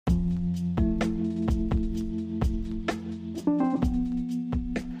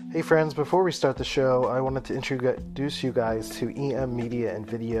Hey friends, before we start the show, I wanted to introduce you guys to EM Media and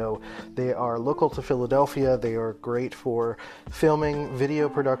Video. They are local to Philadelphia. They are great for filming video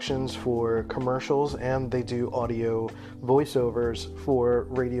productions for commercials, and they do audio voiceovers for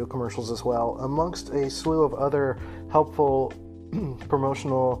radio commercials as well, amongst a slew of other helpful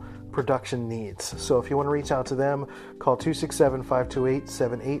promotional production needs. So if you want to reach out to them, call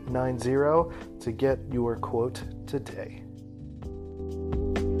 267-528-7890 to get your quote today.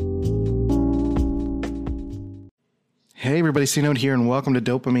 Hey everybody, C-Note here, and welcome to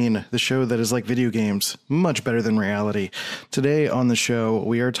Dopamine, the show that is like video games, much better than reality. Today on the show,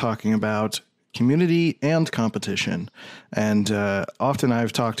 we are talking about community and competition. And often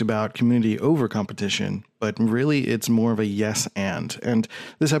I've talked about community over competition, but really it's more of a yes and. And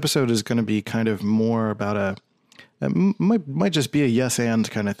this episode is going to be kind of more about might just be a yes and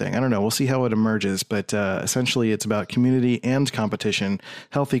kind of thing. I don't know. We'll see how it emerges. But essentially, it's about community and competition.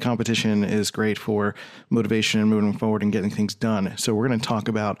 Healthy competition is great for motivation and moving forward and getting things done. So we're going to talk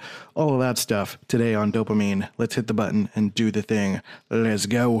about all of that stuff today on Dopamine. Let's hit the button and do the thing. Let's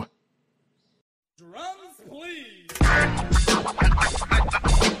go. Drums, please.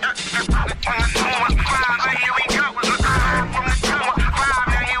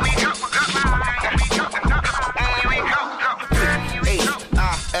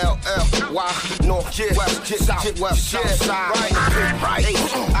 North, west, south, west, side, right,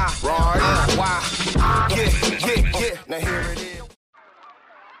 why, yeah, now here it is.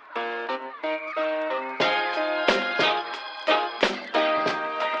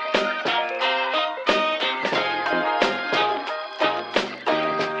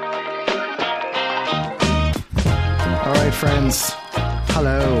 All right, friends.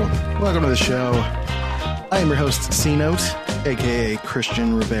 Hello. Welcome to the show. I am your host, C-Note, aka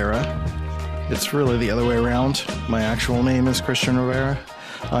Christian Rivera. It's really the other way around. My actual name is Christian Rivera.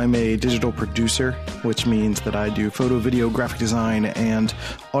 I'm a digital producer, which means that I do photo, video, graphic design, and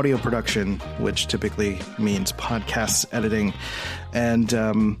audio production, which typically means podcast editing. And,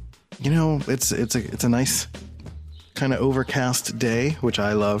 it's a nice kind of overcast day, which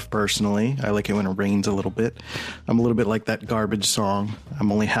I love personally. I like it when it rains a little bit. I'm a little bit like that Garbage song.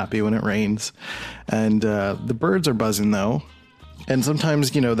 I'm only happy when it rains. And the birds are buzzing, though. And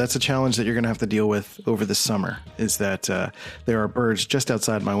sometimes, that's a challenge that you're going to have to deal with over the summer, is that there are birds just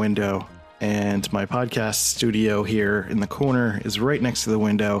outside my window, and my podcast studio here in the corner is right next to the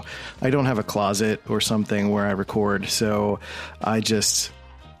window. I don't have a closet or something where I record, so I just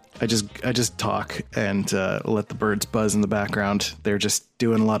talk and let the birds buzz in the background. They're just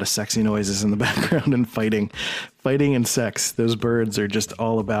doing a lot of sexy noises in the background and fighting and sex. Those birds are just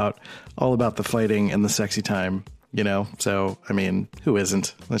all about the fighting and the sexy time. So, I mean, who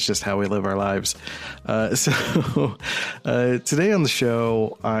isn't? That's just how we live our lives. So today on the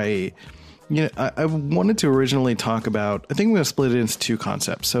show, I wanted to originally talk about, I think I'm going to split it into two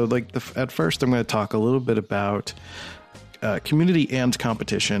concepts. So at first, I'm going to talk a little bit about community and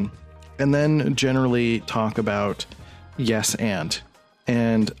competition, and then generally talk about yes and.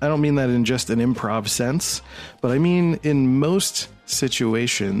 And I don't mean that in just an improv sense, but I mean in most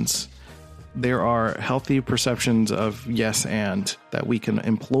situations, there are healthy perceptions of yes and that we can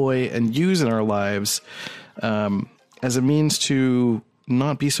employ and use in our lives as a means to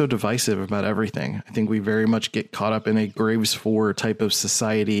not be so divisive about everything. I think we very much get caught up in a Graves 4 type of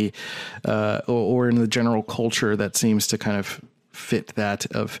society or in the general culture that seems to kind of fit that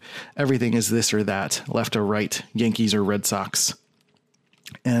of everything is this or that, left or right, Yankees or Red Sox.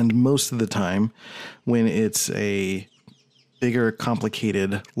 And most of the time when it's a bigger,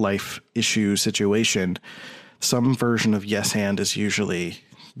 complicated life issue situation, some version of yes and is usually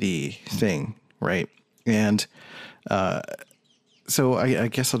the thing, right? And so I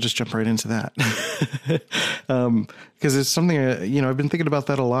guess I'll just jump right into that. Because it's something, I've been thinking about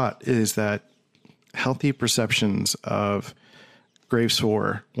that a lot, is that healthy perceptions of Graves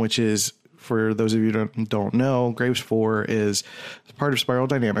 4, which is, for those of you who don't know, Graves 4 is part of Spiral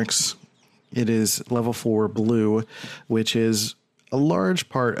Dynamics. It is level 4 blue, which is a large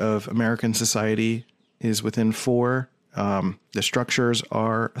part of American society is within 4. The structures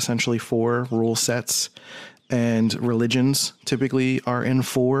are essentially 4 rule sets, and religions typically are in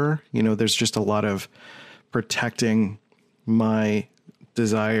 4. There's just a lot of protecting my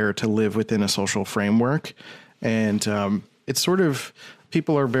desire to live within a social framework. And it's sort of,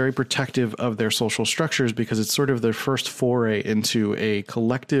 people are very protective of their social structures because it's sort of their first foray into a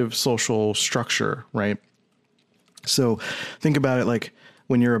collective social structure, right? So think about it like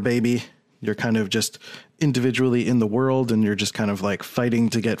when you're a baby You're kind of just individually in the world, and you're just kind of like fighting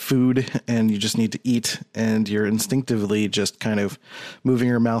to get food, and you just need to eat, and you're instinctively just kind of moving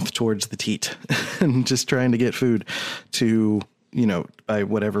your mouth towards the teat and just trying to get food to, by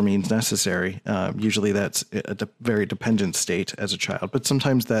whatever means necessary. Usually that's a very dependent state as a child, but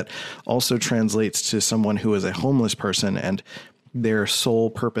sometimes that also translates to someone who is a homeless person, and their sole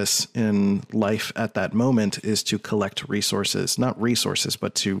purpose in life at that moment is to collect resources, not resources,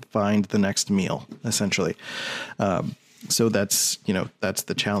 but to find the next meal, essentially. So that's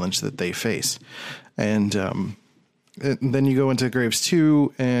the challenge that they face. And then you go into Graves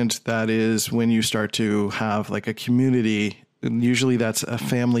 2, and that is when you start to have like a community. Usually that's a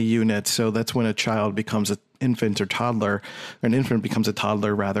family unit. So that's when a child becomes an infant or toddler, or an infant becomes a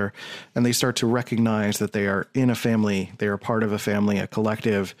toddler rather, and they start to recognize that they are in a family, they are part of a family, a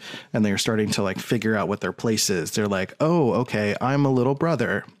collective, and they are starting to like figure out what their place is. They're like, oh, okay, I'm a little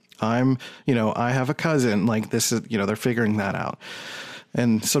brother. I have a cousin. Like this is, they're figuring that out.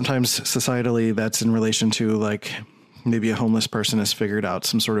 And sometimes societally that's in relation to like, maybe a homeless person has figured out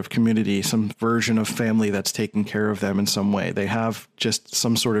some sort of community, some version of family that's taking care of them in some way. They have just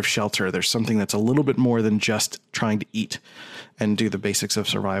some sort of shelter. There's something that's a little bit more than just trying to eat and do the basics of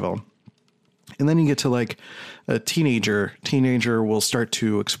survival. And then you get to like a teenager. Teenager will start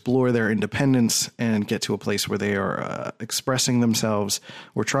to explore their independence and get to a place where they are expressing themselves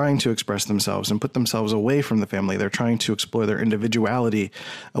or trying to express themselves and put themselves away from the family. They're trying to explore their individuality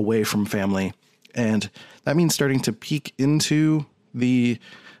away from family. And that means starting to peek into the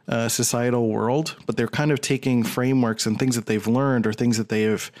societal world, but they're kind of taking frameworks and things that they've learned or things that they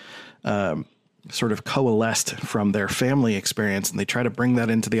have sort of coalesced from their family experience, and they try to bring that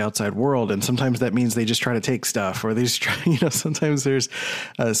into the outside world. And sometimes that means they just try to take stuff, or they just try, sometimes there's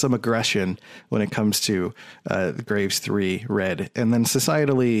some aggression when it comes to Graves 3 Red. And then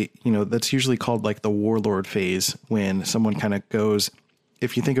societally, that's usually called like the warlord phase, when someone kind of goes.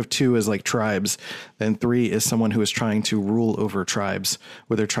 If you think of 2 as like tribes, then 3 is someone who is trying to rule over tribes,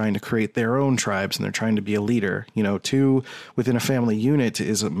 where they're trying to create their own tribes and they're trying to be a leader. 2 within a family unit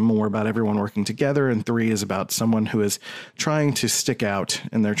is more about everyone working together, and 3 is about someone who is trying to stick out,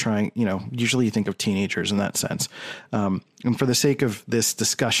 and they're trying, usually you think of teenagers in that sense. And for the sake of this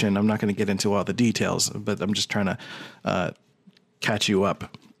discussion, I'm not going to get into all the details, but I'm just trying to catch you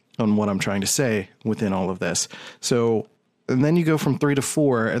up on what I'm trying to say within all of this. So, and then you go from 3 to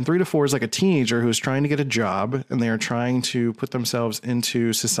 4, and 3 to 4 is like a teenager who's trying to get a job, and they are trying to put themselves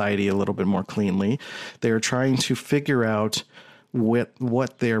into society a little bit more cleanly. They are trying to figure out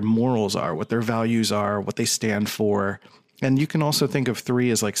what their morals are, what their values are, what they stand for. And you can also think of 3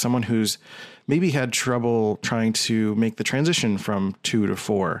 as like someone who's maybe had trouble trying to make the transition from 2 to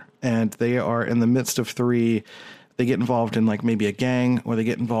 4, and they are in the midst of 3. They get involved in like maybe a gang, or they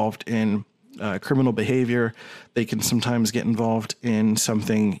get involved in criminal behavior. They can sometimes get involved in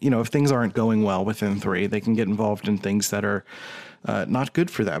something, if things aren't going well within 3, they can get involved in things that are not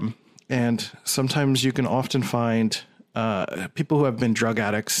good for them. And sometimes you can often find people who have been drug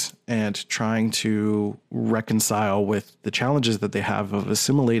addicts and trying to reconcile with the challenges that they have of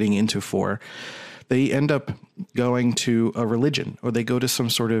assimilating into 4. They end up going to a religion, or they go to some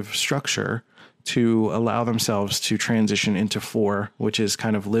sort of structure to allow themselves to transition into 4, which is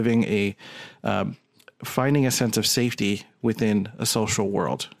kind of living finding a sense of safety within a social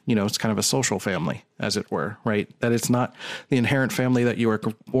world. It's kind of a social family, as it were, right? That it's not the inherent family that you are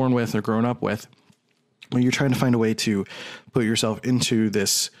born with or grown up with. When you're trying to find a way to put yourself into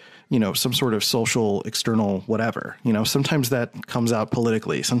this, some sort of social external whatever. Sometimes that comes out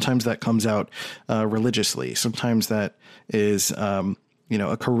politically. Sometimes that comes out religiously. Sometimes that is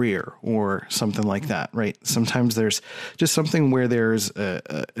a career or something like that, right? Sometimes there's just something where there's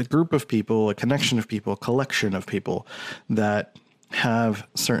a group of people, a connection of people, a collection of people that have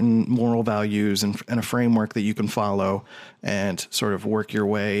certain moral values and a framework that you can follow and sort of work your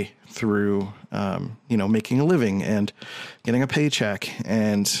way through, making a living and getting a paycheck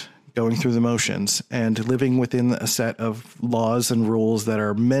and going through the motions and living within a set of laws and rules that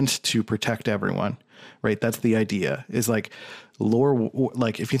are meant to protect everyone, right? That's the idea, is like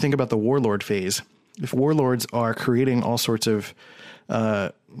if you think about the warlord phase, if warlords are creating all sorts of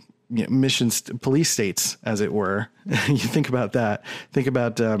missions, police states, as it were, you think about that. Think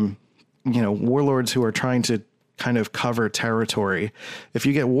about, warlords who are trying to kind of cover territory. If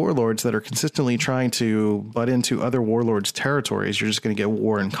you get warlords that are consistently trying to butt into other warlords' territories, you're just going to get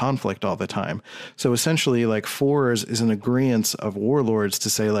war and conflict all the time. So essentially, like 4 is an agreement of warlords to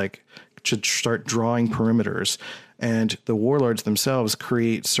say, like, should start drawing perimeters, and the warlords themselves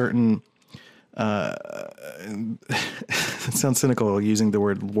create certain it sounds cynical using the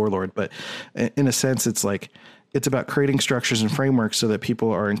word warlord, but in a sense, it's like, it's about creating structures and frameworks so that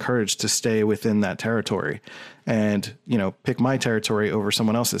people are encouraged to stay within that territory and, pick my territory over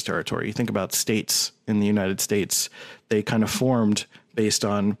someone else's territory. You think about states in the United States, they kind of formed based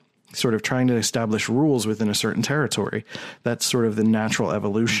on sort of trying to establish rules within a certain territory. That's sort of the natural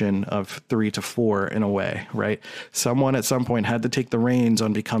evolution of 3 to 4 in a way, right? Someone at some point had to take the reins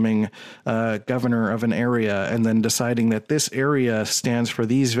on becoming governor of an area and then deciding that this area stands for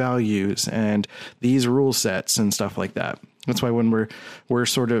these values and these rule sets and stuff like that. That's why when we're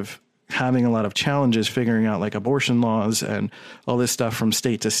sort of having a lot of challenges figuring out like abortion laws and all this stuff from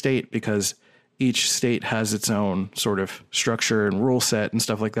state to state, because each state has its own sort of structure and rule set and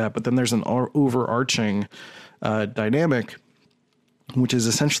stuff like that. But then there's an overarching dynamic, which is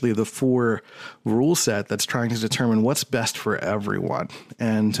essentially the 4 rule set that's trying to determine what's best for everyone.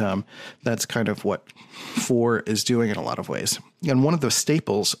 And that's kind of what 4 is doing in a lot of ways. And one of the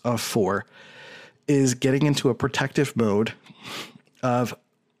staples of 4 is getting into a protective mode of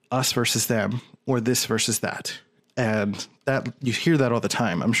us versus them or this versus that. And that you hear that all the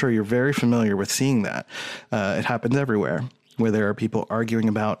time. I'm sure you're very familiar with seeing that. It happens everywhere where there are people arguing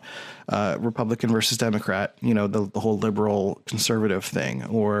about Republican versus Democrat, the whole liberal conservative thing,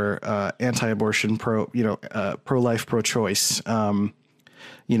 or anti-abortion, pro-life, pro-choice.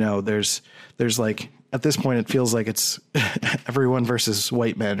 There's like, at this point, it feels like it's everyone versus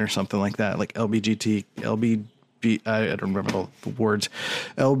white men or something like that, like I don't remember all the words,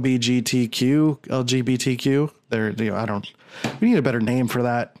 LGBTQ. We need a better name for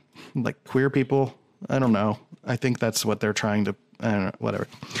that. Like queer people. I don't know. I think that's what they're trying to, I don't know, whatever.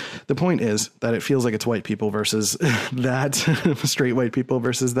 The point is that it feels like it's white people versus that, straight white people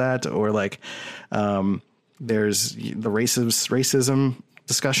versus that, or like, there's the racism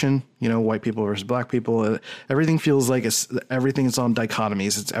discussion, white people versus black people. Everything feels like everything is on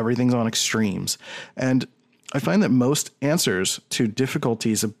dichotomies. Everything's on extremes. And I find that most answers to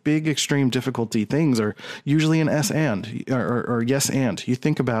difficulties, big extreme difficulty things, are usually an yes and. You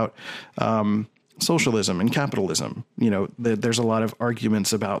think about socialism and capitalism. There's a lot of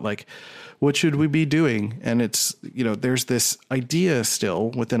arguments about like, what should we be doing? And it's, there's this idea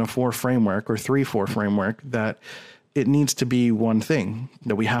still within a 4 framework or 3-4 framework that it needs to be one thing,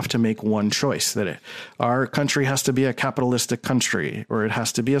 that we have to make one choice, that our country has to be a capitalistic country or it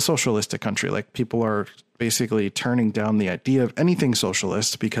has to be a socialistic country. Like people are basically turning down the idea of anything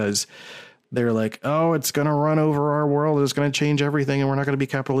socialist because they're like, oh, it's going to run over our world. It's going to change everything and we're not going to be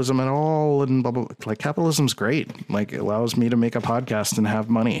capitalism at all. And blah, blah, blah. Like capitalism's great. Like it allows me to make a podcast and have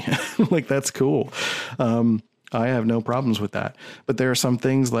money. Like that's cool. I have no problems with that. But there are some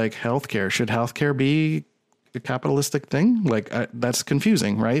things like healthcare. Should healthcare be a capitalistic thing? Like that's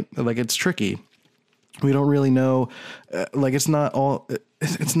confusing, right? Like it's tricky. We don't really know. It's not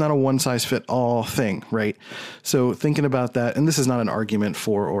a one size fit all thing, right? So thinking about that, and this is not an argument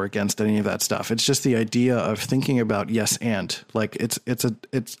for or against any of that stuff. It's just the idea of thinking about yes and. Like it's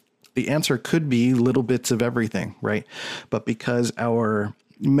the answer could be little bits of everything, right? But because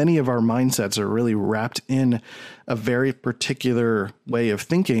many of our mindsets are really wrapped in a very particular way of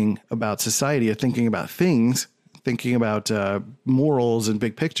thinking about society, of thinking about things, thinking about morals and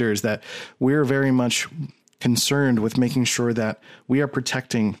big pictures, that we're very much concerned with making sure that we are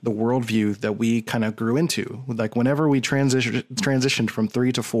protecting the worldview that we kind of grew into. Like whenever we transitioned from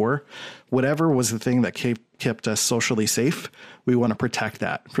 3 to 4, whatever was the thing that kept us socially safe, we want to protect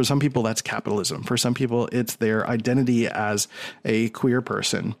that. For some people, that's capitalism. For some people, it's their identity as a queer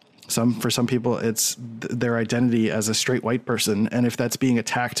person. For some people, it's their identity as a straight white person. And if that's being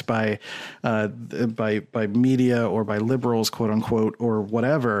attacked by media or by liberals, quote unquote, or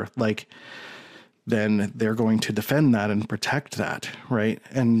whatever, then they're going to defend that and protect that, right?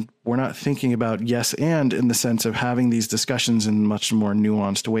 And we're not thinking about yes and in the sense of having these discussions in much more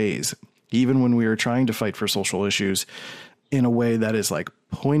nuanced ways. Even when we are trying to fight for social issues in a way that is like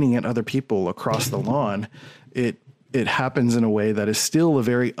pointing at other people across the lawn, it happens in a way that is still a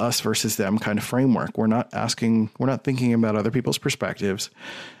very us versus them kind of framework. We're not thinking about other people's perspectives,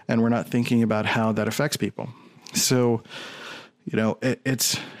 and we're not thinking about how that affects people. So,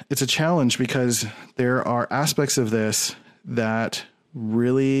 it's a challenge because there are aspects of this that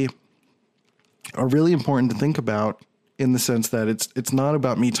really are really important to think about, in the sense that it's not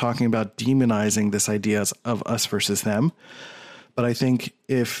about me talking about demonizing this idea of us versus them. But I think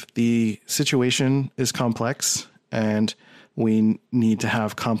if the situation is complex and we need to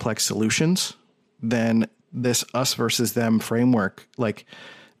have complex solutions, then this us versus them framework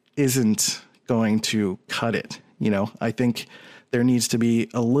isn't going to cut it. I think there needs to be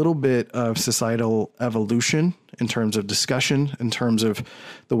a little bit of societal evolution in terms of discussion, in terms of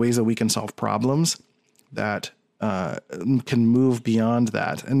the ways that we can solve problems that can move beyond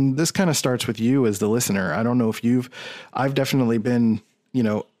that. And this kind of starts with you as the listener. I don't know if I've definitely been,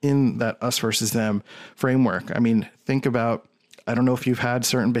 in that us versus them framework. I mean, think about, I don't know if you've had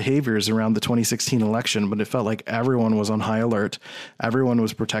certain behaviors around the 2016 election, but it felt like everyone was on high alert. Everyone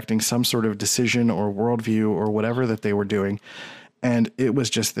was protecting some sort of decision or worldview or whatever that they were doing. And it was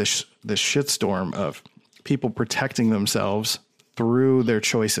just this shitstorm of people protecting themselves through their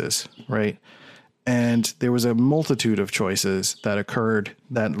choices, right? And there was a multitude of choices that occurred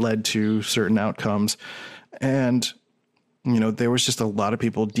that led to certain outcomes. And, there was just a lot of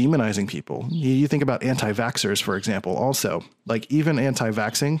people demonizing people. You think about anti-vaxxers, for example, also. Like, even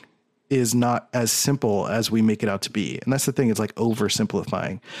anti-vaxxing is not as simple as we make it out to be. And that's the thing. It's like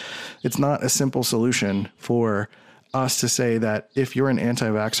oversimplifying. It's not a simple solution for us to say that if you're an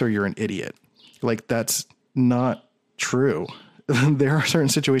anti-vaxxer, you're an idiot. Like, that's not true. There are certain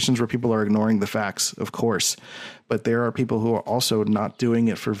situations where people are ignoring the facts, of course, but there are people who are also not doing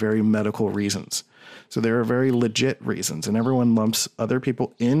it for very medical reasons. So there are very legit reasons, and everyone lumps other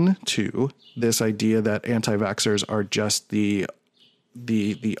people into this idea that anti-vaxxers are just the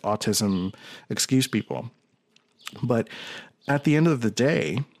autism excuse people. But at the end of the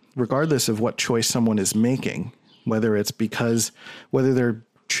day, regardless of what choice someone is making, whether they're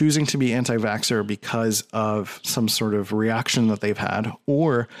choosing to be anti-vaxxer because of some sort of reaction that they've had,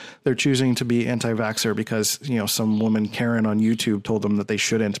 or they're choosing to be anti-vaxxer because, some woman Karen on YouTube told them that they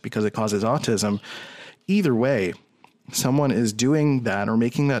shouldn't because it causes autism. Either way, someone is doing that or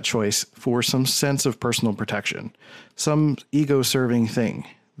making that choice for some sense of personal protection, some ego-serving thing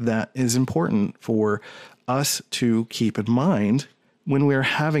that is important for us to keep in mind when we're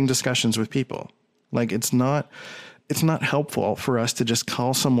having discussions with people. Like, it's not helpful for us to just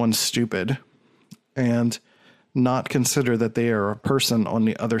call someone stupid and not consider that they are a person on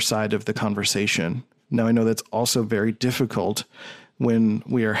the other side of the conversation. Now, I know that's also very difficult when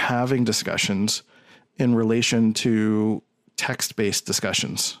we are having discussions in relation to text-based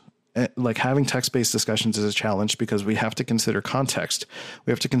discussions. Like, having text-based discussions is a challenge because we have to consider context.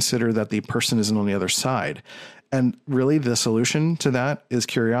 We have to consider that the person isn't on the other side. And really the solution to that is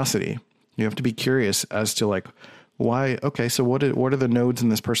curiosity. You have to be curious as to why, okay, so what are the nodes in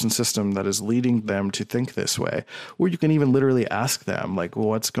this person's system that is leading them to think this way? Or you can even literally ask them,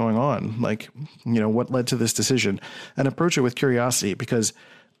 what's going on? What led to this decision? And approach it with curiosity, because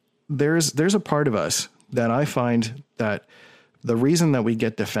there's a part of us that I find that the reason that we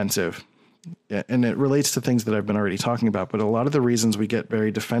get defensive, and it relates to things that I've been already talking about, but a lot of the reasons we get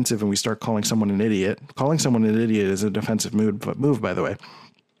very defensive and we start calling someone an idiot is a defensive move, by the way.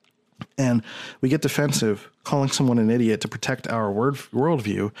 And we get defensive calling someone an idiot to protect our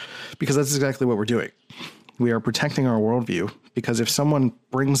worldview, because that's exactly what we're doing. We are protecting our worldview, because if someone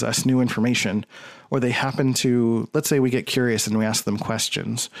brings us new information, or they happen to, let's say we get curious and we ask them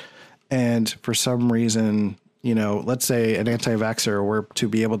questions, and for some reason, let's say an anti-vaxxer were to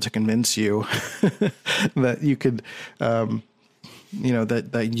be able to convince you that you could,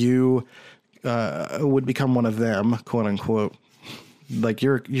 that you would become one of them, quote unquote.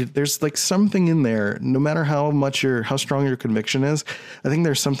 There's something in there, no matter how strong your conviction is. I think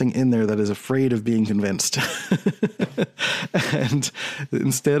there's something in there that is afraid of being convinced. And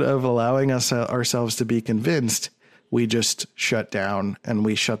instead of allowing ourselves to be convinced, we just shut down, and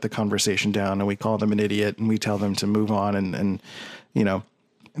we shut the conversation down, and we call them an idiot, and we tell them to move on. And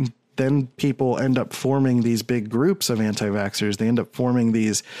then people end up forming these big groups of anti-vaxxers. They end up forming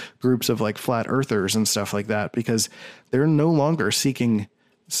these groups of flat earthers and stuff like that, because they're no longer seeking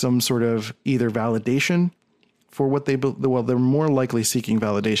some sort of either validation for what they're more likely seeking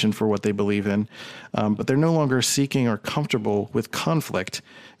validation for what they believe in. But they're no longer seeking or comfortable with conflict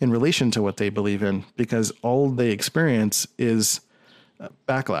in relation to what they believe in, because all they experience is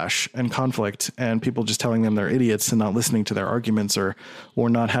backlash and conflict, and people just telling them they're idiots and not listening to their arguments, or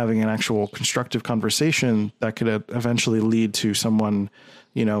not having an actual constructive conversation that could eventually lead to someone,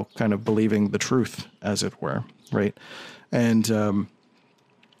 kind of believing the truth, as it were. Right. And,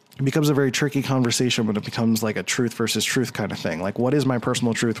 it becomes a very tricky conversation when it becomes like a truth versus truth kind of thing. Like, what is my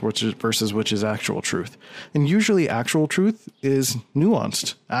personal truth versus which is actual truth? And usually actual truth is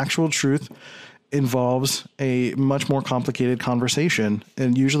nuanced. Actual truth involves a much more complicated conversation,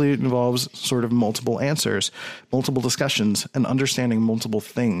 and usually it involves sort of multiple answers, multiple discussions, and understanding multiple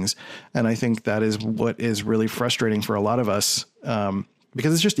things. And I think that is what is really frustrating for a lot of us,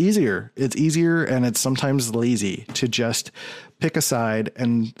 because it's just easier. It's easier, and it's sometimes lazy to just pick a side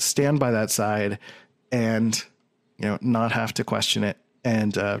and stand by that side and, not have to question it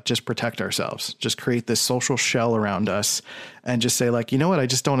and just protect ourselves, just create this social shell around us and just say like, you know what? I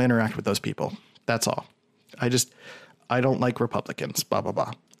just don't interact with those people. That's all. I don't like Republicans, blah, blah,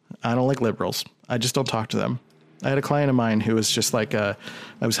 blah. I don't like liberals. I just don't talk to them. I had a client of mine who was just like, I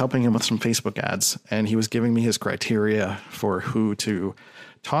was helping him with some Facebook ads and he was giving me his criteria for who to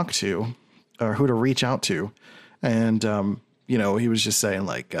talk to or who to reach out to. And, he was just saying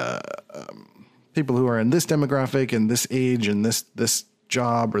like, people who are in this demographic and this age and this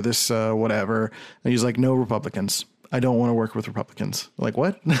job or this, whatever. And he's like, no Republicans. I don't want to work with Republicans. I'm like,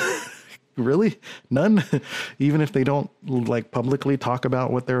 what? Really? None? Even if they don't like publicly talk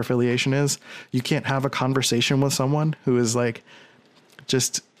about what their affiliation is, you can't have a conversation with someone who is like,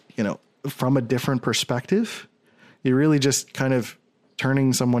 just, from a different perspective. You're really just kind of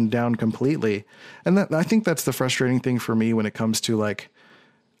turning someone down completely. And I think that's the frustrating thing for me when it comes to like,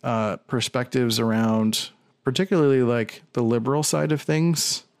 perspectives around particularly like the liberal side of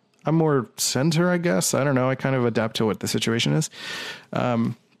things. I'm more center, I guess. I don't know. I kind of adapt to what the situation is.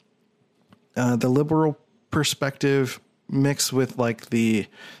 The liberal perspective mixed with like the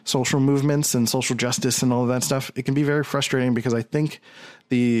social movements and social justice and all of that stuff, it can be very frustrating because I think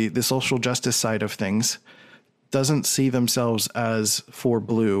the social justice side of things doesn't see themselves as for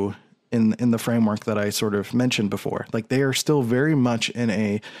blue in the framework that I sort of mentioned before. Like they are still very much in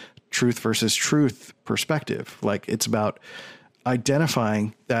a truth versus truth perspective. Like it's about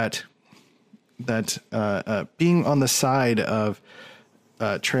identifying that being on the side of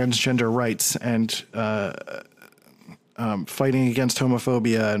transgender rights and fighting against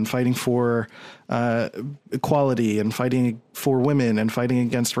homophobia and fighting for equality and fighting for women and fighting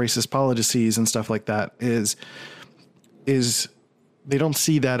against racist policies and stuff like that is they don't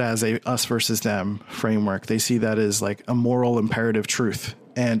see that as a us versus them framework. They see that as like a moral imperative truth.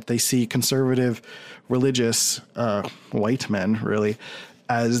 And they see conservative religious white men really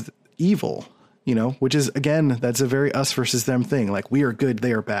as evil, which is, again, that's a very us versus them thing. Like we are good,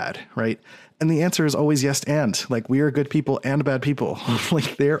 they are bad, right? And the answer is always yes and. Like we are good people and bad people.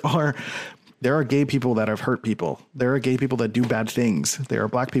 Like there are gay people that have hurt people. There are gay people that do bad things. There are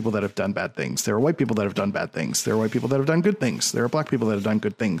black people that have done bad things. There are white people that have done bad things. There are white people that have done good things. There are black people that have done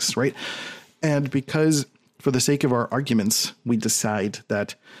good things, right? And because for the sake of our arguments, we decide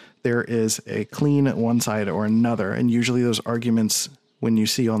that there is a clean one side or another. And usually those arguments, when you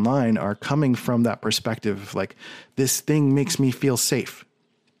see online, are coming from that perspective, like this thing makes me feel safe.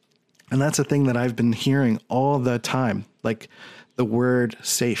 And that's a thing that I've been hearing all the time, like the word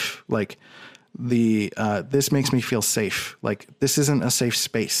safe, like this makes me feel safe. Like this isn't a safe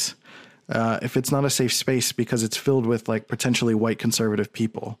space. If it's not a safe space because it's filled with like potentially white conservative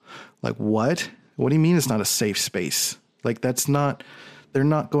people, like what? What do you mean it's not a safe space? Like they're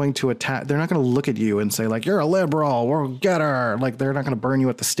not going to attack. They're not going to look at you and say like, you're a liberal, we'll get her. Like they're not going to burn you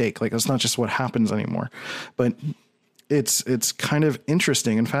at the stake. Like that's not just what happens anymore. But it's kind of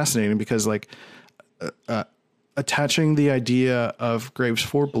interesting and fascinating because like attaching the idea of Graves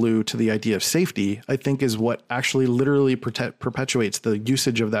for Blue to the idea of safety, I think is what actually literally perpetuates the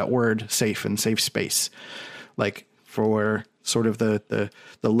usage of that word safe and safe space. Like for sort of the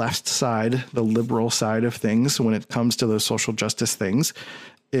left side, the liberal side of things, when it comes to those social justice things,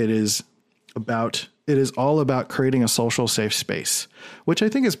 it is all about creating a social safe space, which I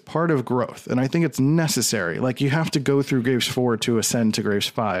think is part of growth. And I think it's necessary. Like you have to go through Graves 4 to ascend to Graves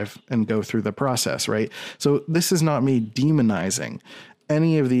 5 and go through the process, right? So this is not me demonizing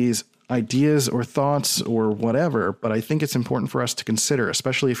any of these ideas or thoughts or whatever, but I think it's important for us to consider,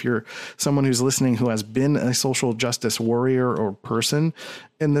 especially if you're someone who's listening who has been a social justice warrior or person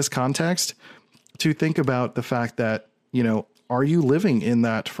in this context, to think about the fact that, are you living in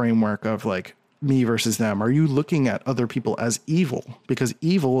that framework of like me versus them? Are you looking at other people as evil? Because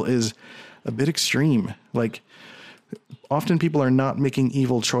evil is a bit extreme. Like often people are not making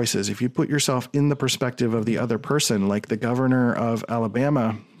evil choices. If you put yourself in the perspective of the other person, like the governor of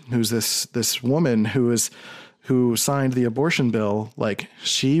Alabama, who's this woman who signed the abortion bill, like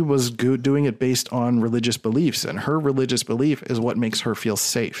she was doing it based on religious beliefs, and her religious belief is what makes her feel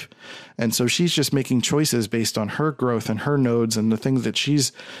safe. And so she's just making choices based on her growth and her nodes and the things that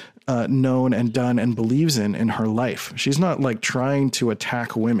she's known and done and believes in her life. She's not like trying to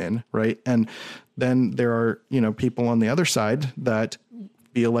attack women, right? And then there are, people on the other side that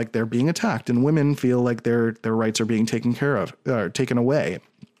feel like they're being attacked, and women feel like their rights are being taken care of, or taken away.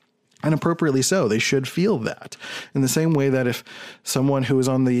 And appropriately so. They should feel that. In the same way that if someone who is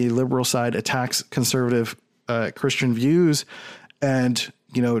on the liberal side attacks conservative Christian views and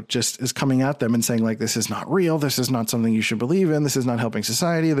just is coming at them and saying like, this is not real. This is not something you should believe in. This is not helping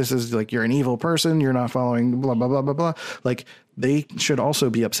society. This is like, you're an evil person. You're not following blah, blah, blah, blah, blah. Like they should also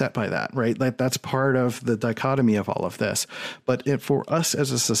be upset by that, right? Like that's part of the dichotomy of all of this. But for us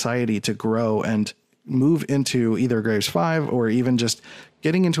as a society to grow and move into either Graves 5 or even just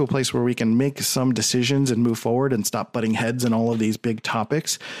getting into a place where we can make some decisions and move forward and stop butting heads in all of these big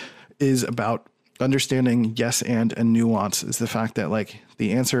topics is about understanding yes and nuance. Is the fact that like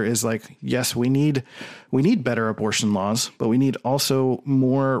the answer is like, yes, we need better abortion laws, but we need also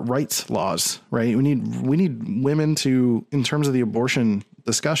more rights laws, right? We need women to, in terms of the abortion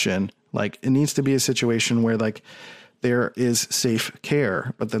discussion, like it needs to be a situation where like there is safe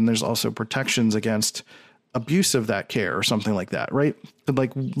care, but then there's also protections against abuse of that care or something like that, right? But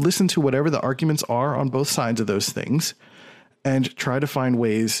like listen to whatever the arguments are on both sides of those things and try to find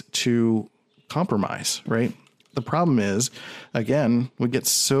ways to compromise, right? The problem is, again, we get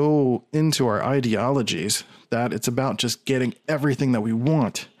so into our ideologies that it's about just getting everything that we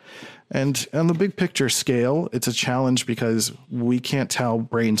want. And on the big picture scale, it's a challenge because we can't tell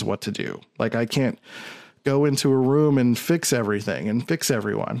brains what to do. Like I can't go into a room and fix everything and fix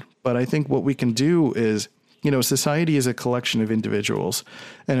everyone. But I think what we can do is, society is a collection of individuals.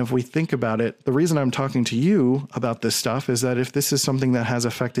 And if we think about it, the reason I'm talking to you about this stuff is that if this is something that has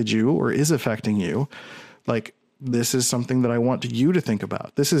affected you or is affecting you, like this is something that I want you to think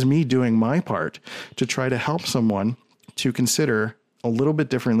about. This is me doing my part to try to help someone to consider a little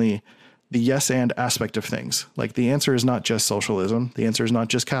bit differently the yes and aspect of things. Like the answer is not just socialism. The answer is not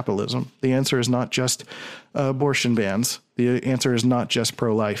just capitalism. The answer is not just abortion bans. The answer is not just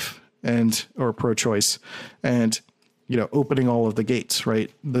pro-life or pro-choice and, opening all of the gates,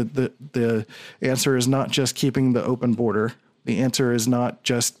 right? The answer is not just keeping the open border. The answer is not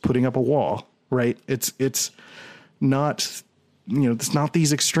just putting up a wall, right? It's not, it's not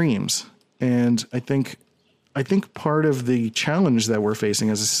these extremes. And I think part of the challenge that we're facing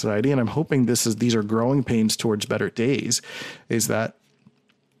as a society, and I'm hoping these are growing pains towards better days, is that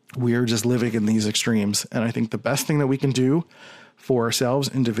we are just living in these extremes. And I think the best thing that we can do for ourselves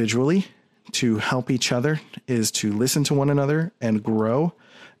individually to help each other is to listen to one another and grow,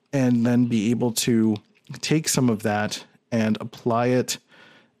 and then be able to take some of that and apply it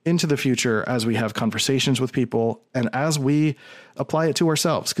into the future as we have conversations with people and as we apply it to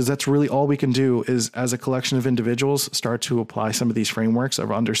ourselves, because that's really all we can do is as a collection of individuals start to apply some of these frameworks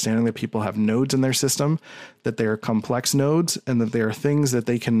of understanding that people have nodes in their system, that they are complex nodes, and that there are things that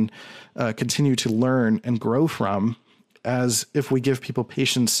they can continue to learn and grow from, as if we give people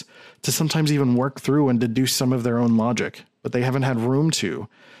patience to sometimes even work through and deduce some of their own logic, but they haven't had room to.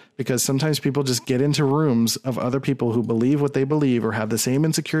 Because sometimes people just get into rooms of other people who believe what they believe or have the same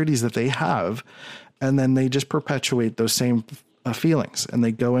insecurities that they have, and then they just perpetuate those same feelings, and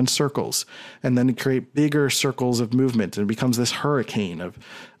they go in circles, and then create bigger circles of movement, and it becomes this hurricane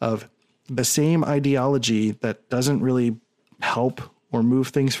of the same ideology that doesn't really help or move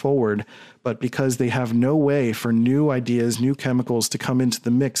things forward, but because they have no way for new ideas, new chemicals to come into the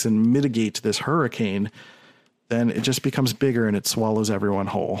mix and mitigate this hurricane, then it just becomes bigger and it swallows everyone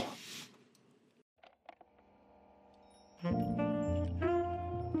whole.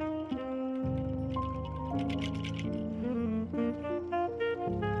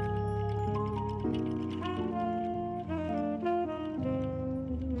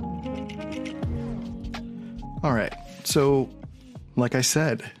 All right. So, like I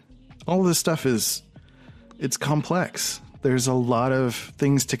said, all this stuff it's complex. There's a lot of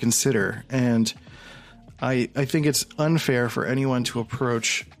things to consider, and I think it's unfair for anyone to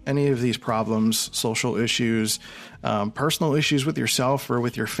approach any of these problems, social issues, personal issues with yourself or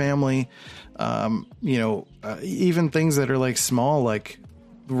with your family, even things that are like small, like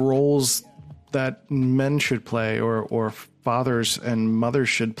roles that men should play or fathers and mothers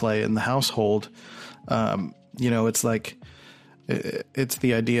should play in the household. It's like, it's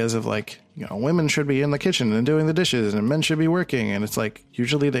the ideas of like, women should be in the kitchen and doing the dishes and men should be working. And it's like,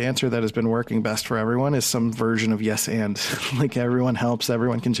 usually the answer that has been working best for everyone is some version of yes and like everyone helps,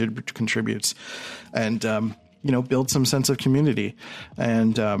 everyone contributes, and, build some sense of community.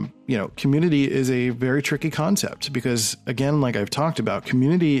 And, community is a very tricky concept because, again, like I've talked about,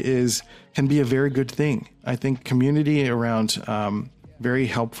 community can be a very good thing. I think community around very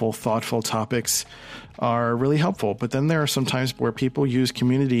helpful, thoughtful topics are really helpful. But then there are some times where people use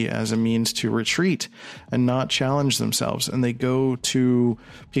community as a means to retreat and not challenge themselves. And they go to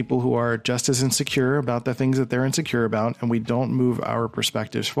people who are just as insecure about the things that they're insecure about, and we don't move our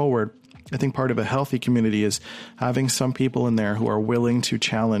perspectives forward. I think part of a healthy community is having some people in there who are willing to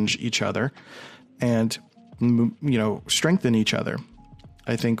challenge each other and, strengthen each other.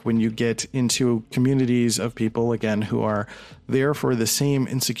 I think when you get into communities of people, again, who are there for the same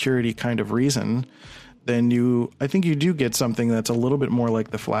insecurity kind of reason, then I think you do get something that's a little bit more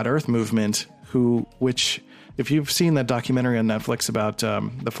like the Flat Earth movement, which if you've seen that documentary on Netflix about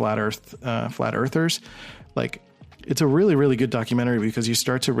the Flat Earthers, like, it's a really, really good documentary because you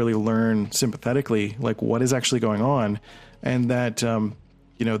start to really learn sympathetically, like, what is actually going on, and that,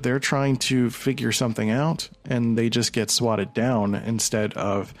 they're trying to figure something out and they just get swatted down instead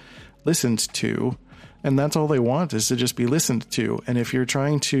of listened to. And that's all they want, is to just be listened to. And if you're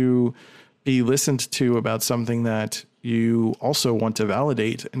trying to be listened to about something that you also want to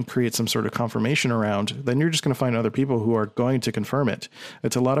validate and create some sort of confirmation around, then you're just going to find other people who are going to confirm it.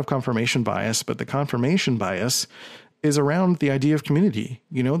 It's a lot of confirmation bias, but the confirmation bias is around the idea of community.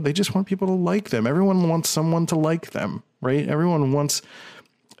 They just want people to like them. Everyone wants someone to like them, right? Everyone wants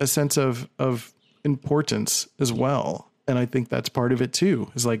a sense of importance as well. And I think that's part of it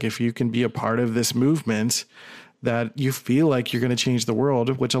too, is like, if you can be a part of this movement that you feel like you're going to change the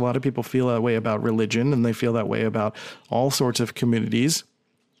world, which a lot of people feel that way about religion, and they feel that way about all sorts of communities,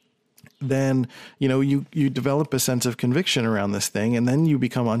 then, you develop a sense of conviction around this thing, and then you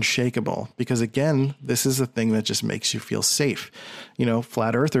become unshakable, because again, this is a thing that just makes you feel safe.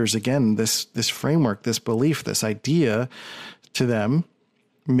 Flat earthers, again, this framework, this belief, this idea to them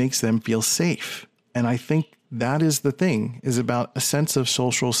makes them feel safe. And I think that is the thing, is about a sense of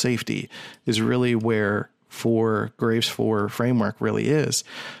social safety is really where Graves 4 framework really is.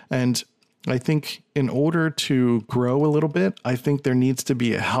 And I think in order to grow a little bit, I think there needs to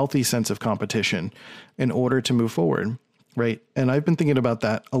be a healthy sense of competition in order to move forward, right? And I've been thinking about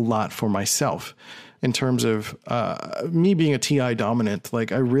that a lot for myself in terms of me being a TI dominant.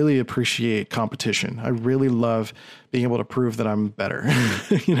 Like, I really appreciate competition. I really love being able to prove that I'm better,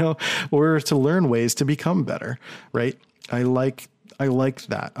 or to learn ways to become better, right? I like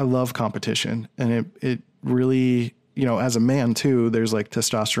that. I love competition, and it really, as a man too, there's like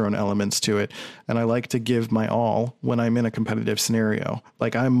testosterone elements to it. And I like to give my all when I'm in a competitive scenario.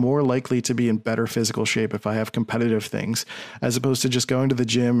 Like, I'm more likely to be in better physical shape if I have competitive things, as opposed to just going to the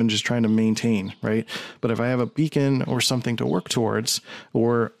gym and just trying to maintain, right? But if I have a beacon or something to work towards,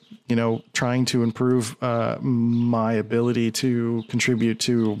 or, trying to improve my ability to contribute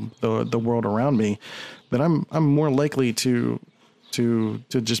to the world around me, then I'm more likely to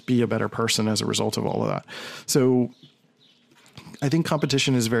just be a better person as a result of all of that. So I think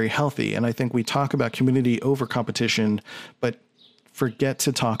competition is very healthy. And I think we talk about community over competition, but forget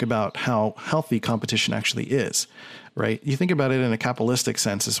to talk about how healthy competition actually is, right? You think about it in a capitalistic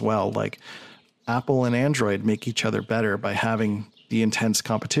sense as well. Like, Apple and Android make each other better by having the intense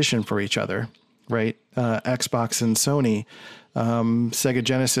competition for each other, right? Xbox and Sony, Sega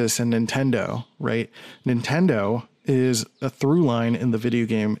Genesis and Nintendo, right? Nintendo is a through line in the video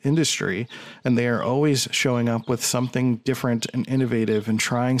game industry, and they are always showing up with something different and innovative and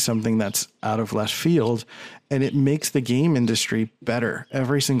trying something that's out of left field, and it makes the game industry better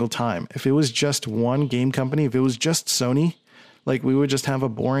every single time. If it was just one game company, if it was just Sony, like, we would just have a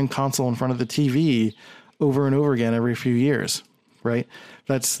boring console in front of the TV over and over again every few years, right?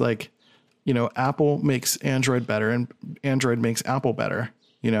 That's like, Apple makes Android better and Android makes Apple better,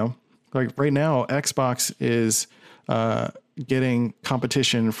 Like, right now, Xbox is getting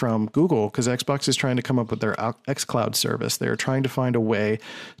competition from Google because Xbox is trying to come up with their xCloud service. They're trying to find a way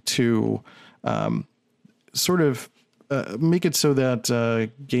to sort of make it so that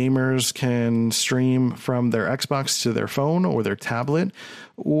gamers can stream from their Xbox to their phone or their tablet,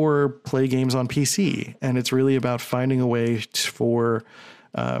 or play games on PC. And it's really about finding a way for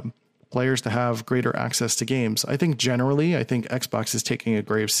players to have greater access to games. I think Xbox is taking a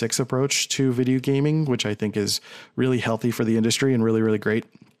Graves 6 approach to video gaming, which I think is really healthy for the industry and really, really great.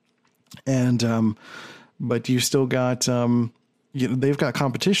 And, but you still got, they've got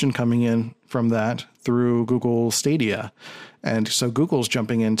competition coming in from that through Google Stadia. And so Google's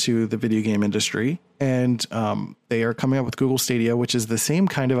jumping into the video game industry, and they are coming up with Google Stadia, which is the same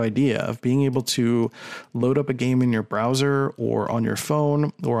kind of idea of being able to load up a game in your browser or on your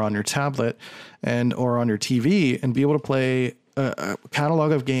phone or on your tablet or on your TV and be able to play a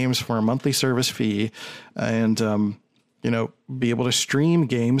catalog of games for a monthly service fee and, be able to stream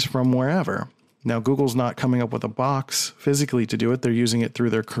games from wherever. Now, Google's not coming up with a box physically to do it. They're using it through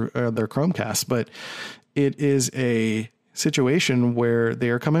their Chromecast, but it is a situation where they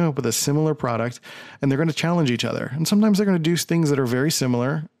are coming up with a similar product and they're going to challenge each other. And sometimes they're going to do things that are very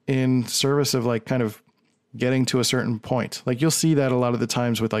similar in service of like kind of getting to a certain point. Like, you'll see that a lot of the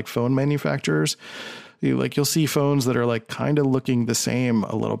times with like phone manufacturers. You'll see phones that are like kind of looking the same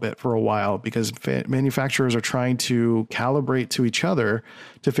a little bit for a while because manufacturers are trying to calibrate to each other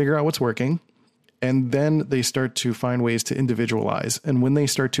to figure out what's working. And then they start to find ways to individualize. And when they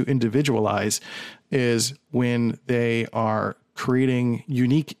start to individualize is when they are creating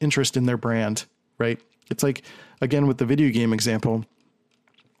unique interest in their brand, right? It's like, again, with the video game example,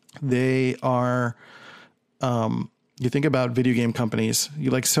 they are, you think about video game companies,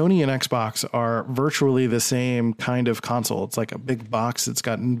 like Sony and Xbox are virtually the same kind of console. It's like a big box. It's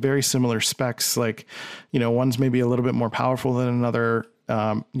got very similar specs. Like, one's maybe a little bit more powerful than another.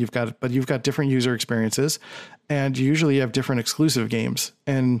 You've got different user experiences, and usually you have different exclusive games.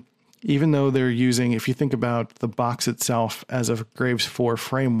 And even though they're using, if you think about the box itself as a Graves 4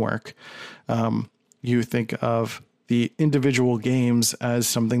 framework, you think of the individual games as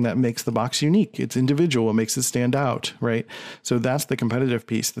something that makes the box unique. It's individual. It makes it stand out, right? So that's the competitive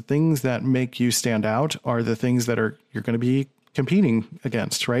piece. The things that make you stand out are the things that you're going to be competing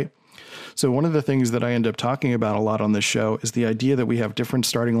against, right? So one of the things that I end up talking about a lot on this show is the idea that we have different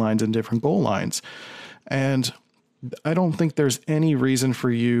starting lines and different goal lines. And I don't think there's any reason for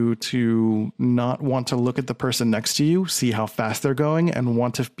you to not want to look at the person next to you, see how fast they're going, and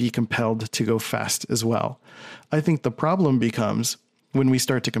want to be compelled to go fast as well. I think the problem becomes when we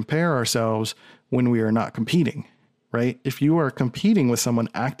start to compare ourselves when we are not competing, right? If you are competing with someone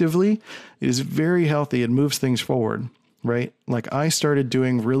actively, it is very healthy. It moves things forward. Right? Like I started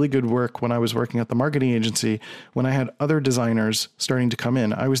doing really good work when I was working at the marketing agency, when I had other designers starting to come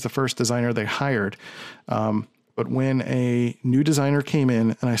in. I was the first designer they hired. But when a new designer came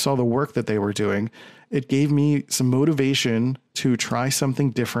in and I saw the work that they were doing, it gave me some motivation to try something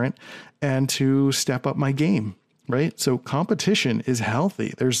different and to step up my game. Right? So competition is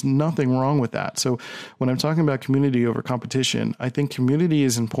healthy. There's nothing wrong with that. So when I'm talking about community over competition, I think community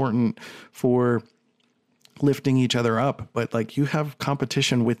is important for lifting each other up, but like you have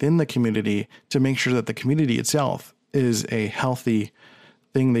competition within the community to make sure that the community itself is a healthy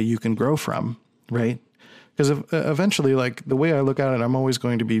thing that you can grow from, right? Because eventually, like the way I look at it, I'm always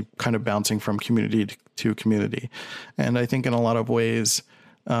going to be kind of bouncing from community to community. And I think in a lot of ways,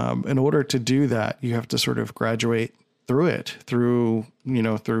 in order to do that, you have to sort of graduate through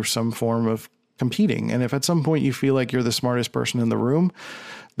some form of competing. And if at some point you feel like you're the smartest person in the room,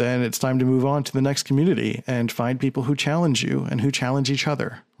 then it's time to move on to the next community and find people who challenge you and who challenge each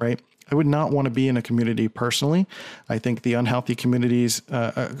other, right? I would not want to be in a community personally. I think the unhealthy communities,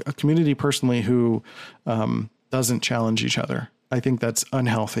 a community personally who doesn't challenge each other, I think that's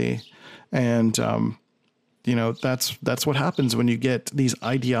unhealthy. And, that's what happens when you get these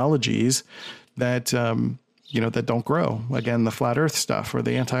ideologies that, that don't grow. Again, the flat earth stuff or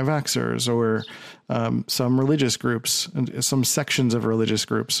the anti-vaxxers or some religious groups and some sections of religious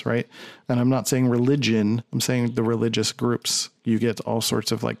groups, right? And I'm not saying religion, I'm saying the religious groups. You get all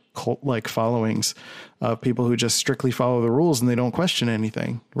sorts of like cult-like followings of people who just strictly follow the rules and they don't question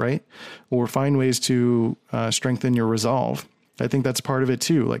anything, right? Or find ways to strengthen your resolve. I think that's part of it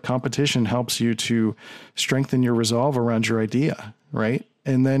too. Like competition helps you to strengthen your resolve around your idea, right?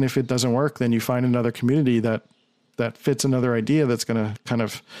 And then if it doesn't work, then you find another community that fits another idea that's going to kind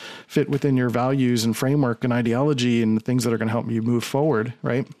of fit within your values and framework and ideology and things that are going to help you move forward,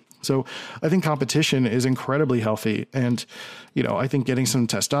 right? So I think competition is incredibly healthy. And, I think getting some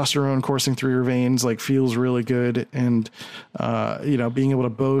testosterone coursing through your veins, like feels really good. And, being able to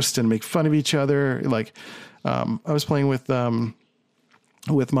boast and make fun of each other. Like, I was playing with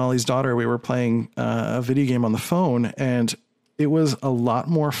Molly's daughter. We were playing a video game on the phone, and it was a lot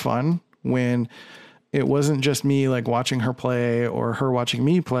more fun when it wasn't just me like watching her play or her watching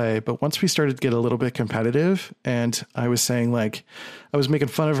me play. But once we started to get a little bit competitive, and I was saying like, I was making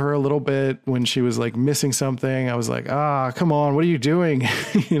fun of her a little bit when she was like missing something. I was like, come on, what are you doing?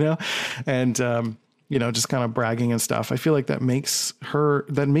 And, just kind of bragging and stuff. I feel like that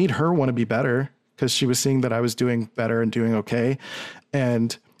made her want to be better because she was seeing that I was doing better and doing okay.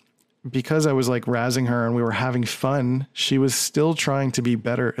 And because I was like razzing her and we were having fun, she was still trying to be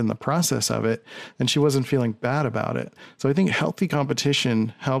better in the process of it. And she wasn't feeling bad about it. So I think healthy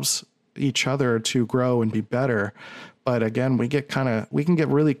competition helps each other to grow and be better. But again, we can get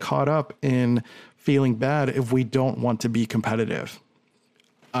really caught up in feeling bad if we don't want to be competitive.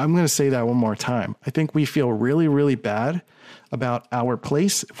 I'm going to say that one more time. I think we feel really, really bad about our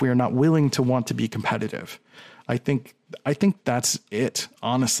place if we are not willing to want to be competitive. I think that's it.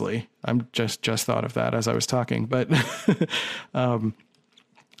 Honestly, I'm just thought of that as I was talking, but I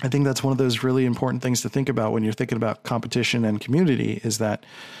think that's one of those really important things to think about when you're thinking about competition and community is that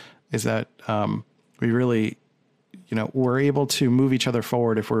we really we're able to move each other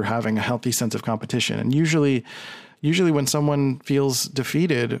forward if we're having a healthy sense of competition. And usually when someone feels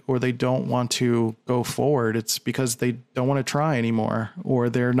defeated or they don't want to go forward, it's because they don't want to try anymore, or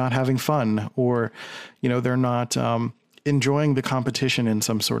they're not having fun, or, they're not enjoying the competition in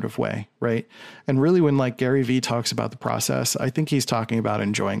some sort of way. Right. And really, when like Gary Vee talks about the process, I think he's talking about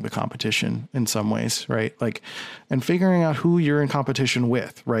enjoying the competition in some ways. Right. Like, and figuring out who you're in competition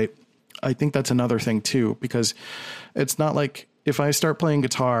with. Right. I think that's another thing too, because it's not like if I start playing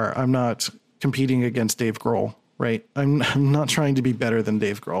guitar, I'm not competing against Dave Grohl, right? I'm not trying to be better than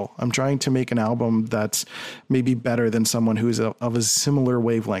Dave Grohl. I'm trying to make an album that's maybe better than someone who's of a similar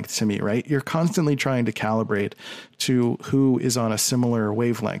wavelength to me, right? You're constantly trying to calibrate to who is on a similar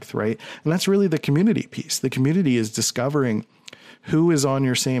wavelength, right? And that's really the community piece. The community is discovering who is on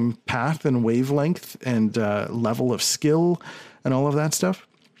your same path and wavelength and level of skill and all of that stuff.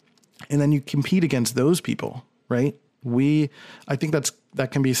 And then you compete against those people, right? I think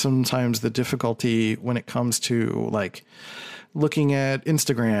that can be sometimes the difficulty when it comes to like looking at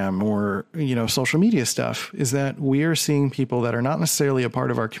Instagram or, social media stuff, is that we are seeing people that are not necessarily a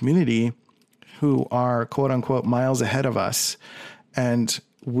part of our community who are quote unquote miles ahead of us. And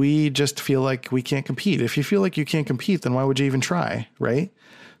we just feel like we can't compete. If you feel like you can't compete, then why would you even try? Right?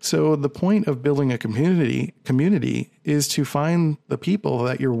 So the point of building a community is to find the people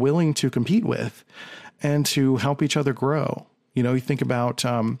that you're willing to compete with and to help each other grow. You think about,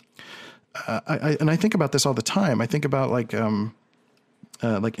 I think about this all the time. I think about like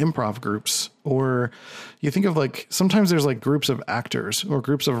improv groups, or you think of like, sometimes there's like groups of actors or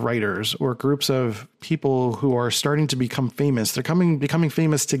groups of writers or groups of people who are starting to become famous. They're becoming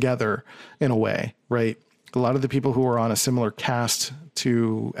famous together in a way, right? A lot of the people who are on a similar cast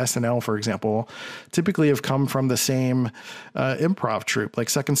to SNL, for example, typically have come from the same improv troupe, like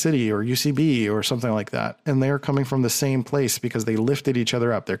Second City or UCB or something like that. And they're coming from the same place because they lifted each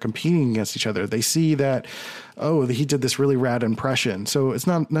other up. They're competing against each other. They see that, oh, he did this really rad impression. So it's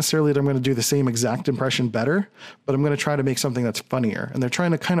not necessarily that I'm going to do the same exact impression better, but I'm going to try to make something that's funnier. And they're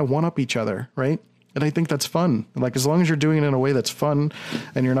trying to kind of one up each other, right? And I think that's fun. Like, as long as you're doing it in a way that's fun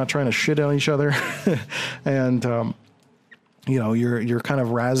and you're not trying to shit on each other and, you're kind of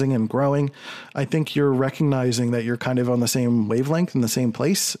razzing and growing, I think you're recognizing that you're kind of on the same wavelength in the same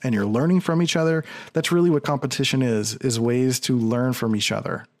place and you're learning from each other. That's really what competition is ways to learn from each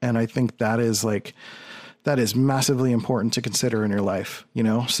other. And I think that is massively important to consider in your life,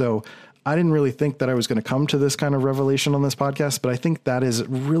 So I didn't really think that I was going to come to this kind of revelation on this podcast, but I think that is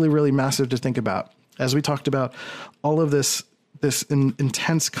really, really massive to think about. As we talked about all of this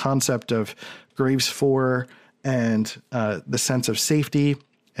intense concept of Graves 4 and the sense of safety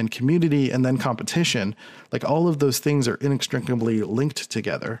and community and then competition, like all of those things are inextricably linked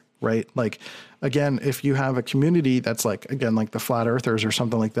together, right? Like, again, if you have a community that's like, again, like the flat earthers or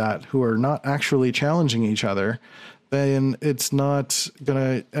something like that, who are not actually challenging each other, then it's not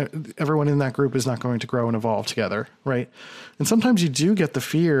everyone in that group is not going to grow and evolve together, right? And sometimes you do get the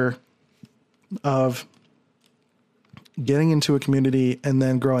fear of getting into a community and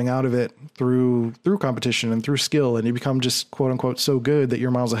then growing out of it through competition and through skill, and you become just quote unquote so good that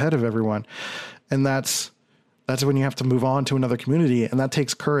you're miles ahead of everyone. And that's when you have to move on to another community, and that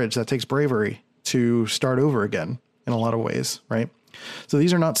takes courage, that takes bravery to start over again in a lot of ways, right? So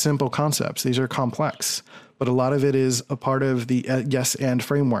these are not simple concepts. These are complex, but a lot of it is a part of the yes and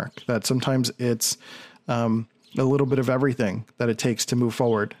framework, that sometimes it's a little bit of everything that it takes to move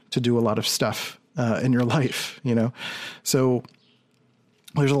forward, to do a lot of stuff in your life, So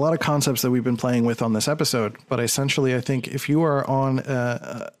there's a lot of concepts that we've been playing with on this episode, but essentially I think if you are on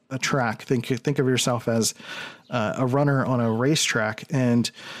a track, think of yourself as a runner on a racetrack, and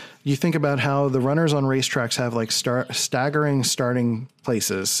you think about how the runners on racetracks have like staggering starting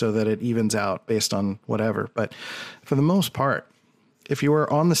places so that it evens out based on whatever. But for the most part, if you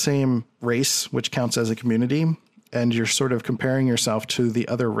are on the same race, which counts as a community, and you're sort of comparing yourself to the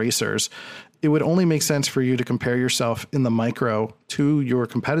other racers, it would only make sense for you to compare yourself in the micro to your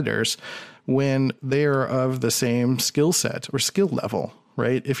competitors when they are of the same skill set or skill level,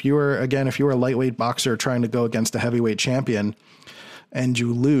 right? If you are a lightweight boxer trying to go against a heavyweight champion and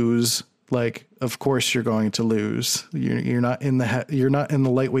you lose, like, of course you're going to lose. You're not in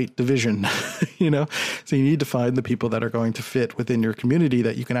the lightweight division, So you need to find the people that are going to fit within your community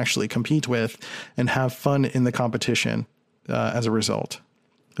that you can actually compete with and have fun in the competition as a result.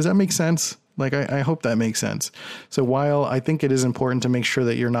 Does that make sense? Like, I hope that makes sense. So while I think it is important to make sure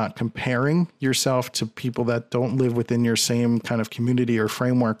that you're not comparing yourself to people that don't live within your same kind of community or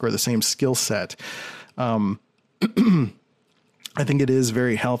framework or the same skill set, I think it is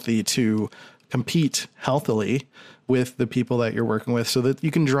very healthy to compete healthily with the people that you're working with, so that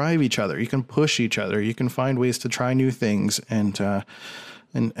you can drive each other, you can push each other, you can find ways to try new things and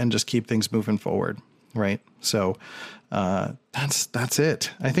just keep things moving forward. Right. So, that's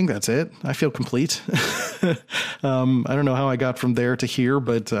it. I think that's it. I feel complete. I don't know how I got from there to here,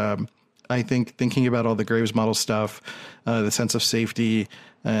 but, I think thinking about all the Graves model stuff, the sense of safety,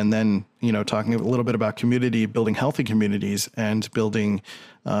 and then, talking a little bit about community, building healthy communities and building,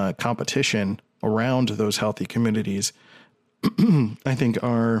 competition around those healthy communities, I think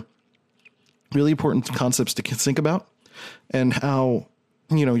are really important concepts to think about, and how,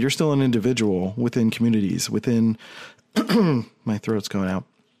 you're still an individual within communities, within my throat's going out.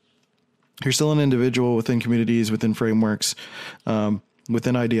 You're still an individual within communities, within frameworks,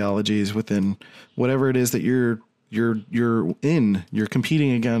 within ideologies, within whatever it is that you're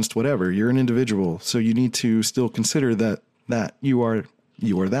competing against, whatever. You're an individual. So you need to still consider that you are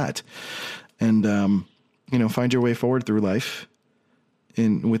that, and, find your way forward through life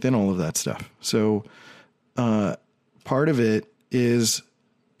within all of that stuff. So, part of it is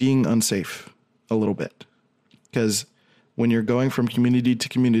being unsafe a little bit, because when you're going from community to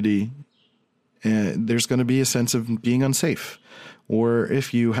community, there's going to be a sense of being unsafe. Or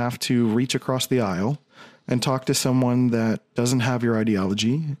if you have to reach across the aisle and talk to someone that doesn't have your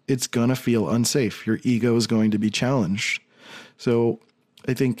ideology, it's going to feel unsafe. Your ego is going to be challenged. So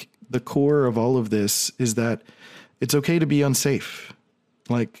I think the core of all of this is that it's okay to be unsafe.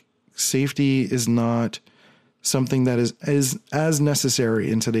 Like, safety is not something that is as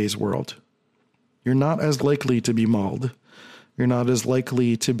necessary in today's world. You're not as likely to be mauled. You're not as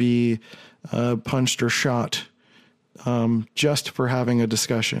likely to be punched or shot just for having a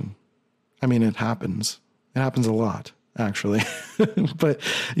discussion. I mean, it happens. It happens a lot, actually. But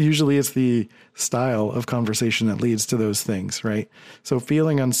usually it's the style of conversation that leads to those things, right? So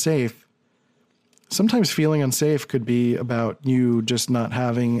sometimes feeling unsafe could be about you just not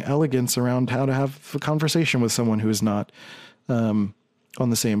having elegance around how to have a conversation with someone who is not on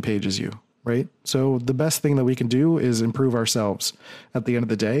the same page as you, right? So the best thing that we can do is improve ourselves at the end of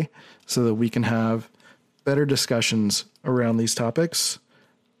the day, so that we can have better discussions around these topics,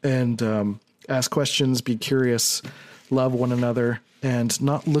 and ask questions, be curious, love one another, and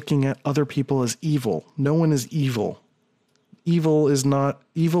not looking at other people as evil. No one is evil. Evil is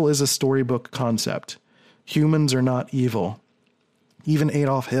a storybook concept. Humans are not evil. Even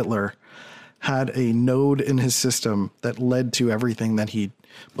Adolf Hitler had a node in his system that led to everything that he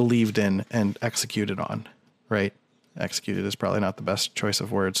believed in and executed on, right? Executed is probably not the best choice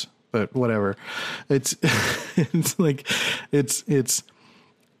of words, but whatever. It's it's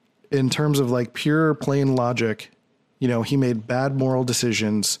in terms of like pure plain logic, he made bad moral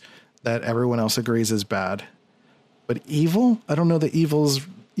decisions that everyone else agrees is bad. But evil, I don't know that evil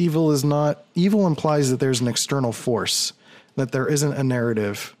implies that there's an external force, that there isn't a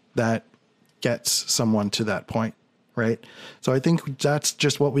narrative that gets someone to that point, right? So I think that's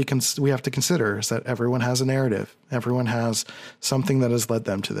just what we have to consider, is that everyone has a narrative. Everyone has something that has led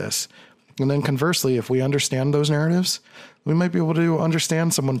them to this. And then conversely, if we understand those narratives, we might be able to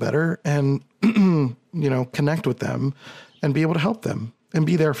understand someone better and, connect with them and be able to help them and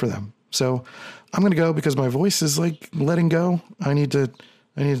be there for them. So I'm going to go because my voice is like letting go. I need to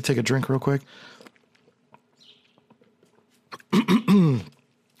take a drink real quick. I've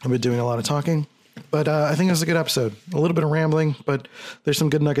been doing a lot of talking, but I think it was a good episode. A little bit of rambling, but there's some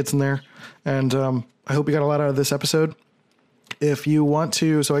good nuggets in there. And I hope you got a lot out of this episode. If you want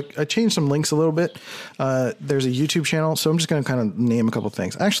to, so I changed some links a little bit. There's a YouTube channel, so I'm just going to kind of name a couple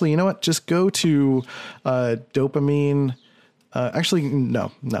things. Actually, you know what? Just go to Dopamine. Actually,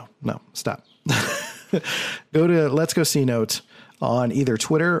 no, stop. Go to Let's Go C Note on either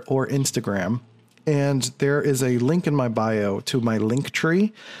Twitter or Instagram. And there is a link in my bio to my link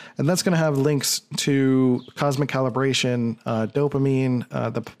tree. And that's going to have links to Cosmic Calibration, Dopamine,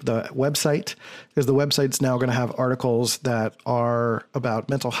 the website, because the website's now going to have articles that are about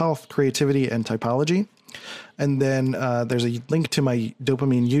mental health, creativity, and typology. And then there's a link to my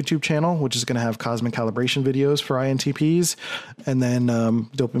Dopamine YouTube channel, which is going to have Cosmic Calibration videos for INTPs, and then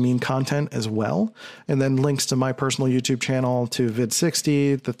Dopamine content as well. And then links to my personal YouTube channel, to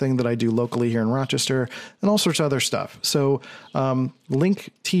Vid60, the thing that I do locally here in Rochester, and all sorts of other stuff. So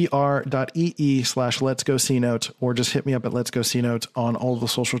linktr.ee/Let's Go C Note, or just hit me up at Let's Go C Note on all the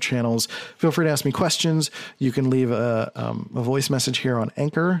social channels. Feel free to ask me questions. You can leave a voice message here on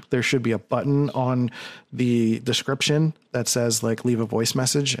Anchor. There should be a button on the the description that says like leave a voice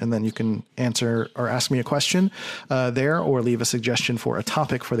message, and then you can answer or ask me a question there, or leave a suggestion for a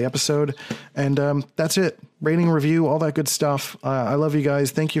topic for the episode. And that's it. Rating, review, all that good stuff. I love you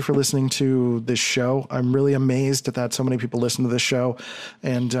guys. Thank you for listening to this show. I'm really amazed that so many people listen to this show,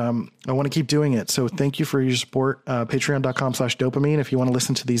 and I want to keep doing it. So thank you for your support. Patreon.com/dopamine if you want to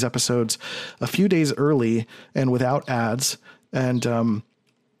listen to these episodes a few days early and without ads. And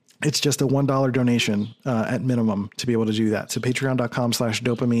it's just a $1 donation at minimum to be able to do that. So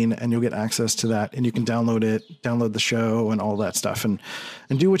patreon.com/dopamine, and you'll get access to that, and you can download the show and all that stuff, and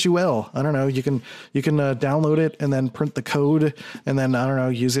do what you will. I don't know. You can download it and then print the code, and then, I don't know,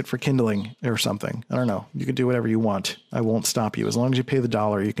 use it for Kindling or something. I don't know. You can do whatever you want. I won't stop you. As long as you pay the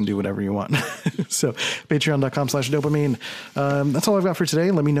 $1, you can do whatever you want. So patreon.com/dopamine. That's all I've got for today.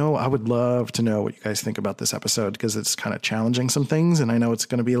 Let me know. I would love to know what you guys think about this episode, because it's kind of challenging some things, and I know it's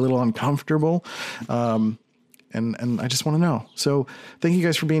going to be a little uncomfortable. And I just want to know. So thank you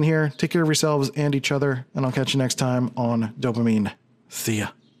guys for being here. Take care of yourselves and each other, and I'll catch you next time on Dopamine. See ya.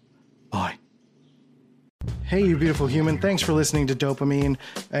 Bye. Hey, you beautiful human. Thanks for listening to Dopamine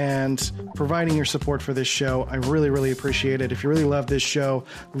and providing your support for this show. I really, really appreciate it. If you really love this show,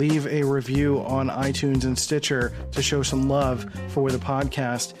 leave a review on iTunes and Stitcher to show some love for the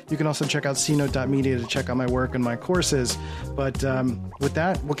podcast. You can also check out cnote.media to check out my work and my courses. But with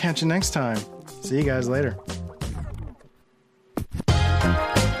that, we'll catch you next time. See you guys later.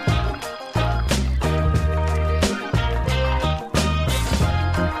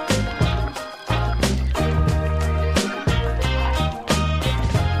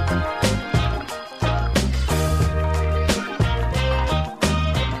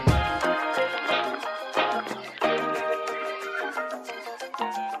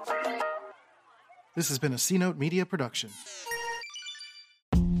 This has been a C-Note Media production.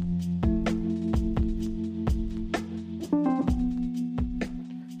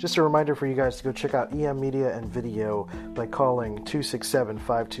 Just a reminder for you guys to go check out EM Media and Video by calling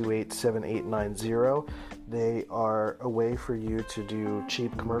 267-528-7890. They are a way for you to do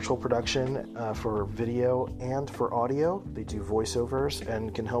cheap commercial production for video and for audio. They do voiceovers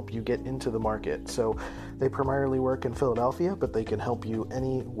and can help you get into the market. So they primarily work in Philadelphia, but they can help you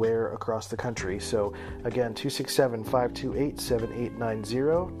anywhere across the country. So again,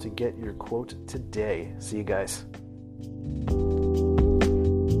 267-528-7890 to get your quote today. See you guys.